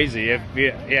be crazy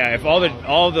if all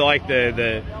the like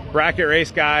the bracket race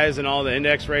guys and all the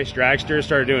index race dragsters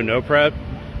started doing no prep.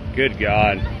 Good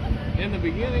God. In the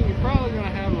beginning, you're probably going to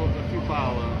have a few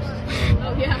pile-ups.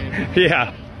 Oh, yeah.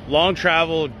 Yeah, long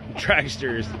travel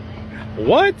dragsters.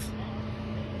 What?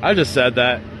 I just said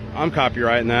that. I'm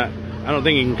copyrighting that. I don't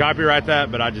think you can copyright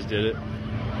that, but I just did it.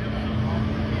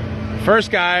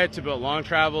 First guy to put long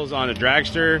travels on a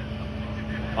dragster,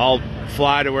 I'll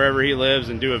fly to wherever he lives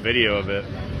and do a video of it,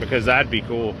 because that'd be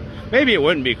cool. Maybe it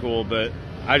wouldn't be cool, but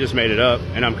I just made it up,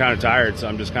 and I'm kind of tired, so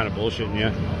I'm just kind of bullshitting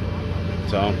you.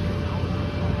 So,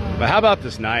 but how about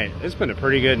this night? It's been a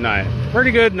pretty good night. Pretty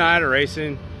good night of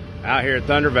racing out here at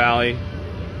Thunder Valley.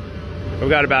 We've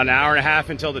got about an hour and a half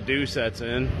until the dew sets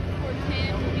in.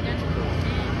 4:10, we'll be done at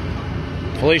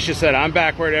 4:10. Felicia said, I'm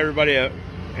back. Where'd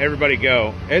everybody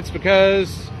go? It's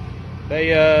because they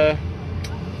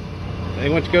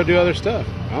went to go do other stuff.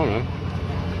 I don't know.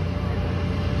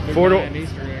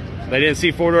 They didn't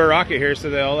see four-door rocket here, so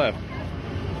they all left.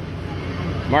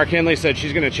 Mark Henley said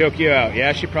she's going to choke you out.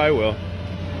 Yeah, she probably will.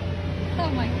 Oh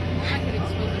my God, I could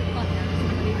expose the fuck out of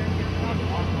somebody during your problem.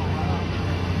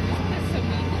 That's so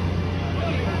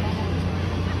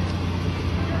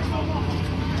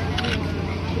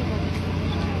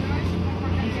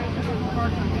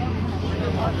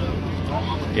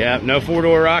mean. Yeah, no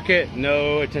four-door rocket,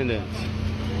 no attendance.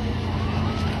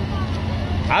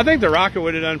 I think the rocket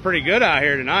would have done pretty good out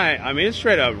here tonight. I mean, it's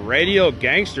straight up radio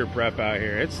gangster prep out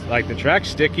here. It's like the track's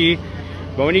sticky,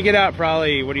 but when you get out,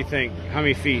 probably, what do you think? How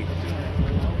many feet?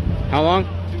 How long?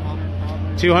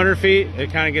 200 feet.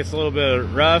 It kind of gets a little bit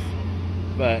rough,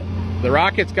 but the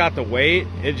rocket's got the weight.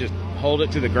 It just hold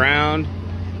it to the ground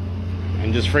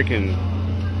and just freaking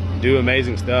do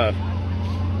amazing stuff.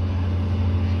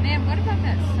 Man, what about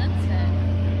that sunset?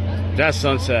 That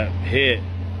sunset hit.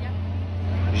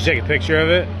 Did you take a picture of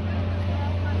it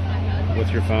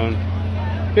with your phone?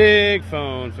 Big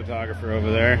phone photographer over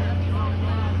there.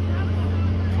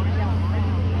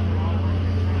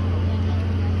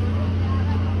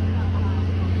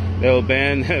 They'll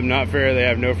ban them, not fair, they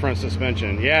have no front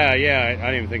suspension. Yeah, I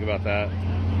didn't even think about that.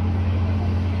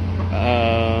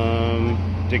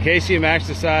 Did Casey and Max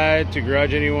decide to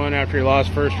grudge anyone after he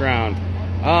lost first round?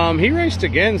 He raced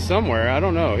again somewhere, I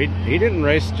don't know. He didn't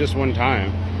race just one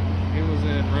time. He was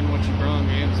in Run What You Brung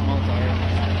and Small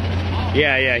Tire.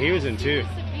 Yeah, he was in two. Is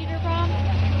the beater bomb?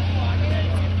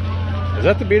 Is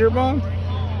that the beater bomb?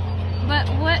 But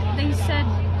what they said,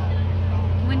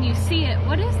 when you see it,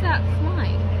 what is that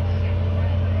flying?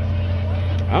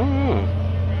 I don't know.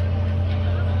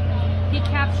 He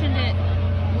captioned it,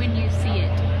 when you see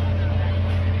it.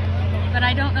 But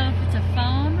I don't know if it's a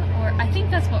phone or, I think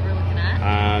that's what we're looking at.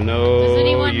 I know. Does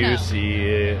anyone you know? see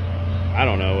it. I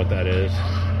don't know what that is.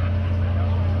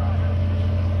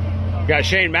 Got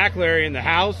Shane McLary in the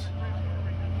house.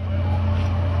 We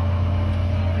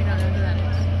don't know who that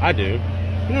is. I do.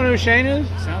 You know who Shane is?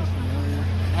 Sounds familiar.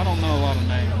 I don't know a lot of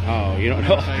names. Oh, you don't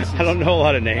know? I don't know a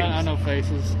lot of names. I know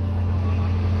faces.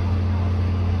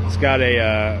 It's got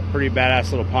a pretty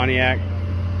badass little Pontiac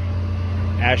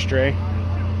ashtray.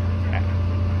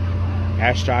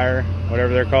 Ash tire,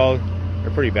 whatever they're called. They're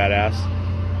pretty badass.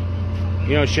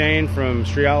 You know Shane from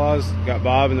Street Outlaws? Got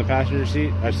Bob in the passenger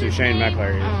seat? That's who Shane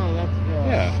McLary is. Oh, that's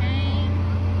Yeah.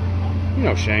 Shane. You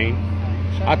know Shane.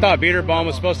 I thought Beater Bomb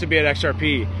was supposed to be at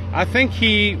XRP. I think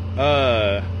he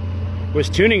was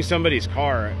tuning somebody's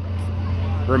car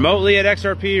remotely at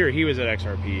XRP, or he was at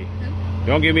XRP.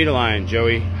 Don't give me the line,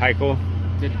 Joey Heichel.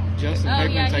 Did Justin Oh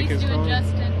Hickman yeah, take he's his doing car?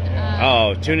 Justin.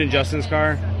 Oh, tuning Justin's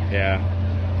car? Yeah.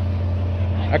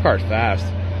 That car's fast.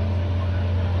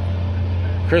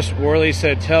 Chris Worley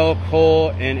said, tell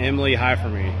Cole and Emily hi for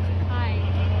me.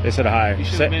 Hi. They said hi. You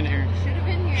should have been here. Should have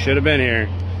been here. Should have been here.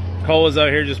 Cole was out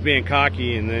here just being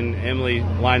cocky, and then Emily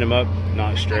lined him up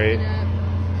not straight.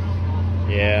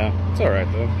 Yeah, it's all right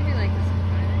though. Maybe like this.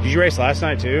 Did you race last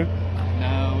night too?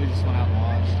 No, we just went out and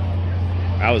watched.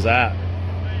 How was that?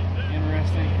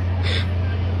 Interesting.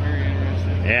 Very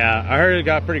interesting. Yeah, I heard it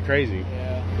got pretty crazy.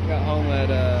 Yeah. Got home at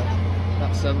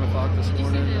about 7 o'clock this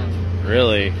morning. And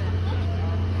Really?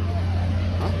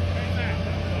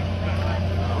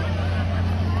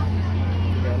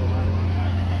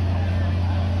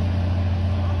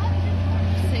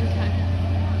 Same time.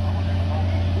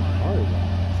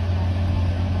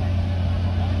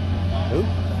 Who?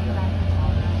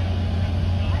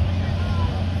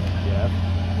 Jeff.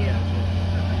 Yeah.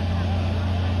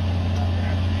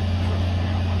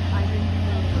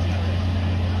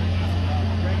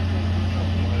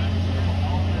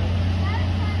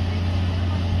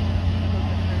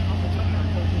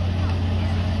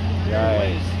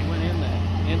 Right. he went in the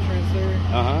entrance there.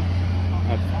 Uh-huh.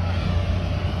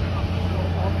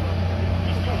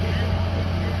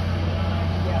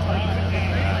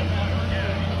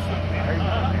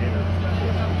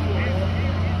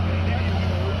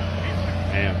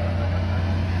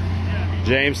 Damn.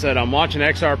 James said, I'm watching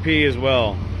XRP as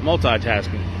well.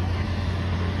 Multitasking.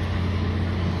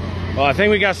 Well, I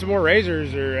think we got some more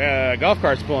Razors or golf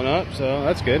carts pulling up, so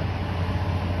that's good.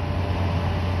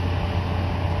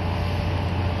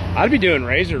 I'd be doing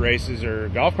Razor races or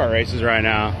golf cart races right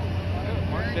now.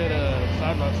 Mark did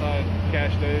side-by-side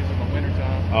cash days in the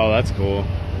wintertime. Oh, that's cool.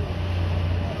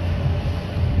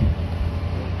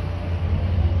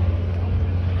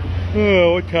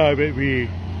 Oh, what time it be?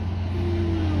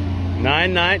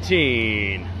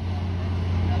 9:19.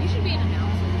 You should be an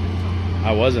announcer.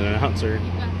 I was an announcer.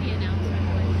 You've got the announcer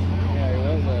voice. Yeah, he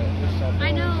was a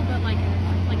I know, but like a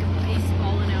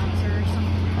baseball announcer or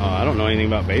something. Oh, I don't know anything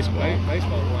about baseball.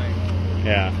 baseball playing.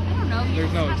 Yeah. I don't know.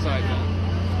 There's no excitement.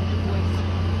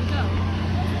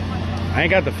 I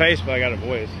ain't got the face, but I got a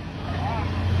voice.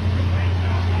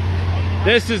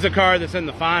 This is the car that's in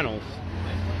the finals.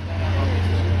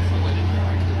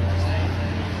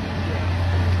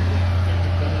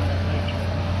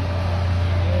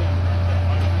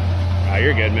 Oh,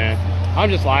 you're good, man. I'm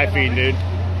just live feeding, dude.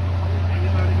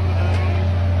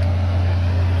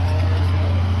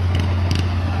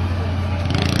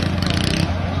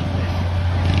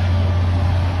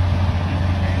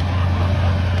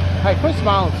 Hey, quit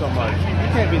smiling so much. You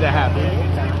can't be that happy.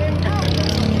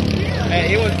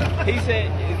 He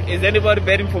said, is anybody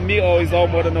betting for me or is all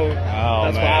more than no? Oh,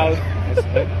 that's man. why I was.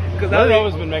 Because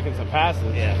Nova's been making some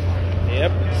passes. Yeah.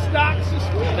 Yep. Stocks is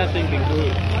good. That thing been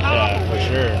good. Yeah, for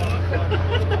sure.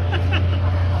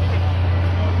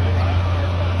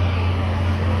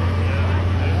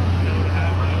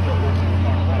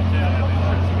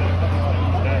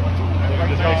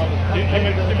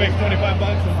 He makes $25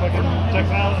 and fucking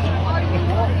checks out.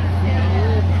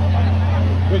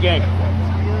 Good game.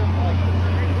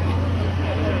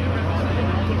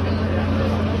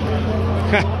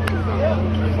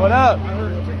 What up?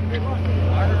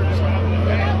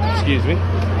 Excuse me.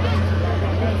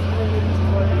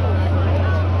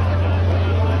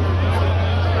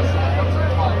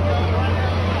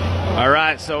 All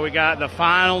right, so we got the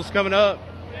finals coming up.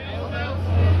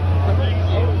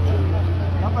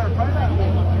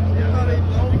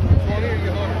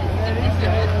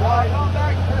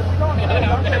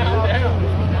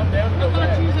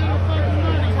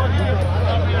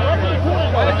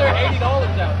 Why is there $80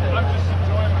 out there?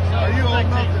 Are you old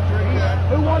enough to drink that?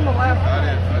 Who won the last one? I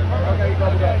did. Okay, you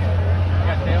doubled up.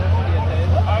 Got tails?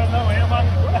 I don't know, am I?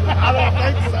 I don't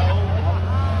think so.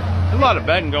 There's a lot of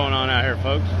betting going on out here,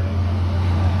 folks.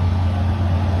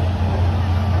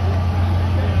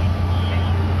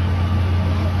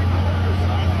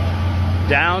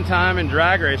 Downtime and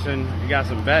drag racing, you got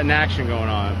some betting action going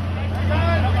on.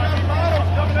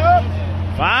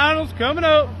 Finals coming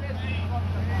up.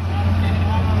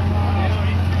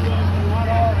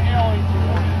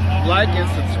 Like and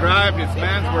subscribe. This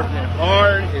man's working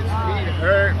hard. His feet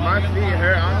hurt. My feet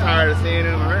hurt. I'm tired of seeing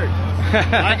him hurt.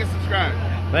 Like and subscribe.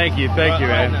 Thank you,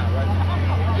 man.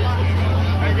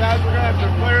 Hey guys, we're gonna have to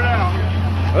clear it out.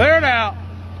 Clear it out.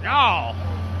 Y'all.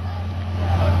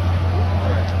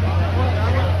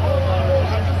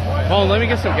 Hold on, let me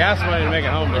get some gas money to make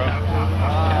it home, bro. I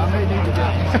may need to get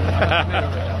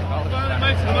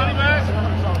Make some money back?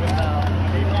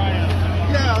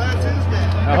 Yeah, that's his name.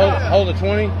 Now hold the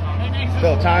 20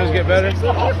 till times get better. I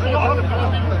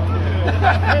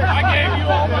gave you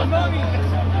all my money.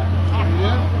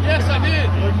 Yes, I did.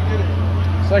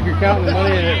 It's like you're counting the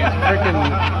money at freaking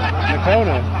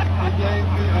Nakona.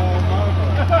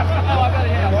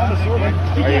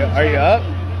 Are you up?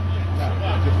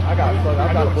 I got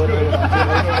obliterated.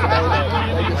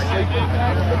 They just sleep.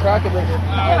 The cracker was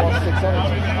almost 600.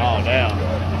 Oh, damn.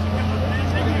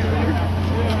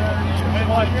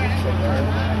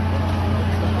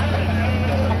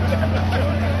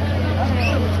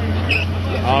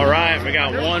 All right, we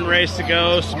got one race to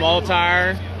go. Small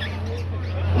tire.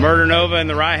 Murder Nova in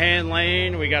the right-hand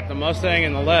lane. We got the Mustang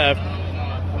in the left.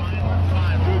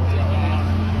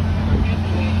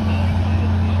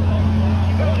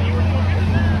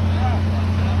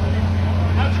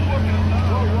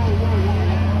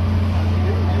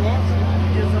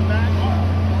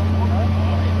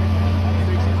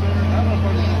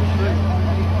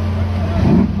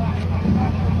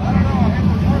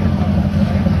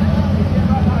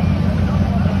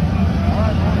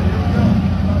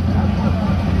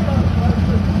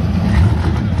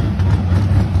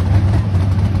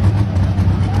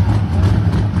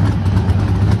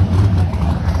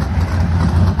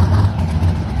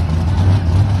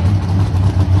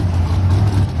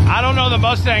 I don't know the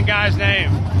Mustang guy's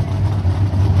name.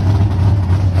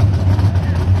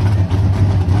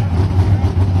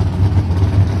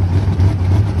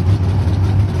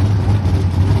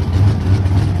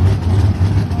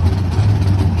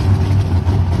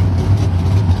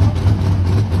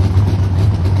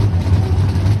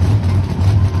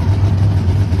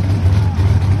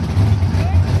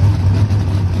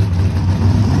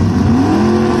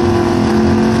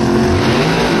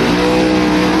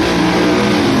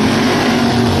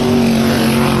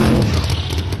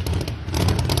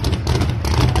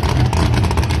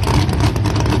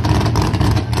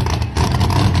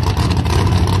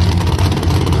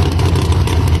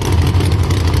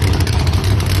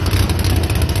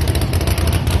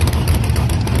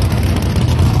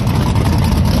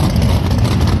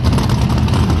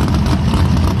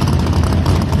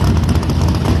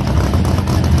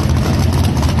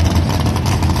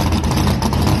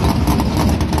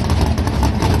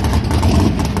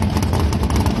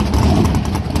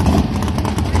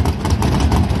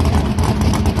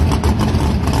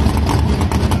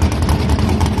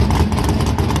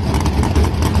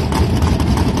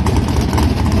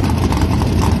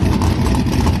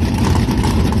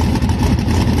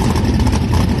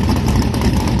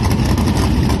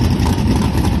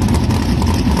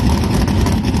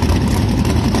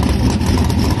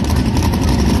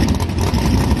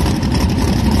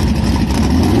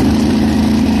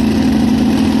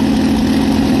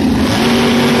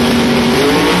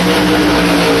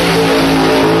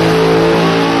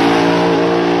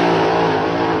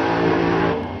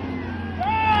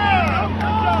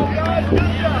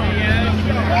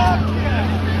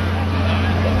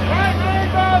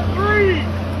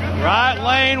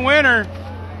 winner.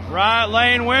 Right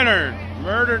lane winner,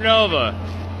 Murder Nova.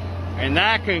 And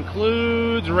that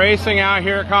concludes racing out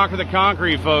here at Conquer the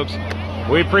Concrete, folks.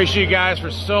 We appreciate you guys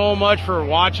so much for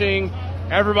watching.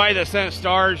 Everybody that sent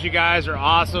stars, you guys are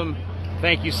awesome.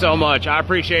 Thank you so much. I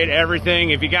appreciate everything.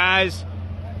 If you guys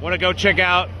want to go check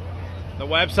out the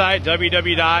website,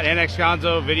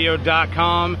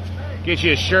 www.nxgonzovideo.com, get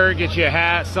you a shirt, get you a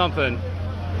hat, something.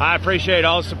 I appreciate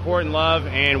all the support and love,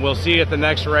 and we'll see you at the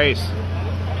next race.